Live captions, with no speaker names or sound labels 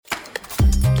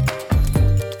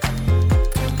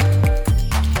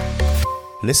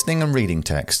Listening and reading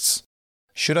texts.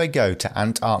 Should I go to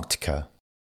Antarctica?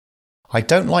 I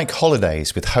don't like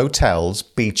holidays with hotels,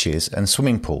 beaches and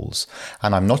swimming pools,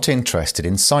 and I'm not interested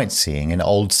in sightseeing in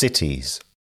old cities.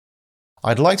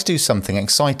 I'd like to do something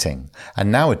exciting,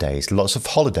 and nowadays lots of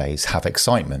holidays have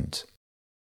excitement.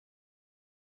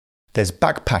 There's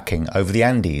backpacking over the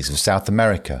Andes of South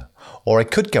America, or I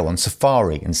could go on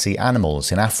safari and see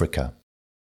animals in Africa.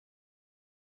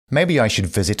 Maybe I should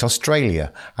visit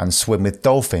Australia and swim with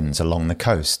dolphins along the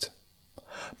coast.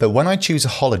 But when I choose a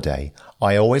holiday,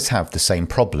 I always have the same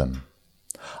problem.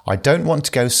 I don't want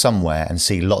to go somewhere and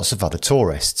see lots of other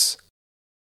tourists.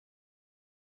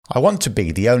 I want to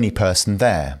be the only person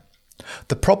there.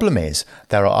 The problem is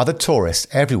there are other tourists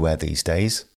everywhere these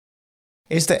days.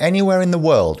 Is there anywhere in the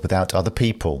world without other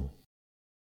people?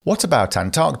 What about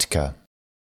Antarctica?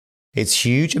 It's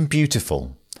huge and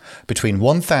beautiful. Between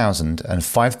 1,000 and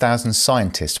 5,000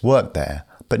 scientists work there,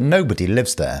 but nobody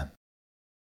lives there.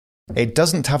 It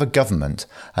doesn't have a government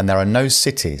and there are no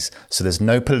cities, so there's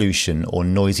no pollution or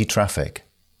noisy traffic.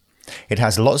 It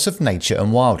has lots of nature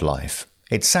and wildlife.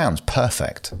 It sounds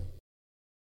perfect.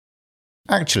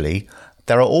 Actually,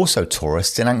 there are also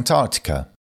tourists in Antarctica.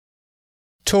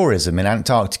 Tourism in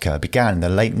Antarctica began in the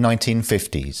late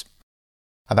 1950s.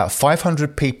 About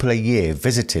 500 people a year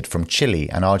visited from Chile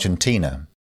and Argentina.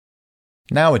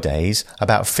 Nowadays,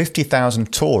 about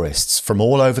 50,000 tourists from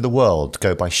all over the world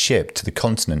go by ship to the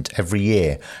continent every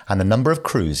year, and the number of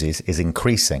cruises is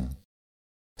increasing.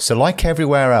 So like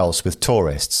everywhere else with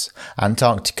tourists,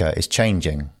 Antarctica is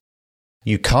changing.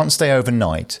 You can't stay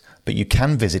overnight, but you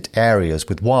can visit areas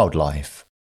with wildlife.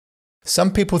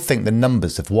 Some people think the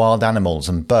numbers of wild animals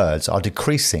and birds are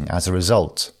decreasing as a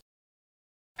result.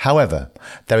 However,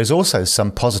 there is also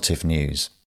some positive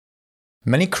news.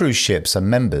 Many cruise ships are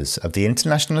members of the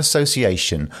International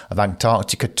Association of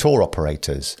Antarctica Tour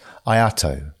Operators,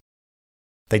 IATO.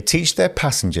 They teach their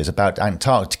passengers about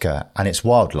Antarctica and its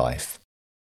wildlife.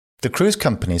 The cruise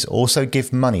companies also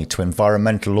give money to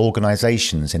environmental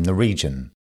organisations in the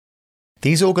region.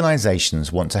 These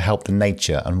organisations want to help the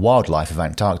nature and wildlife of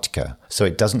Antarctica so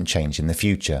it doesn't change in the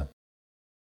future.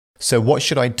 So what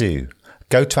should I do?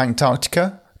 Go to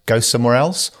Antarctica, go somewhere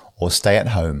else, or stay at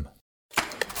home?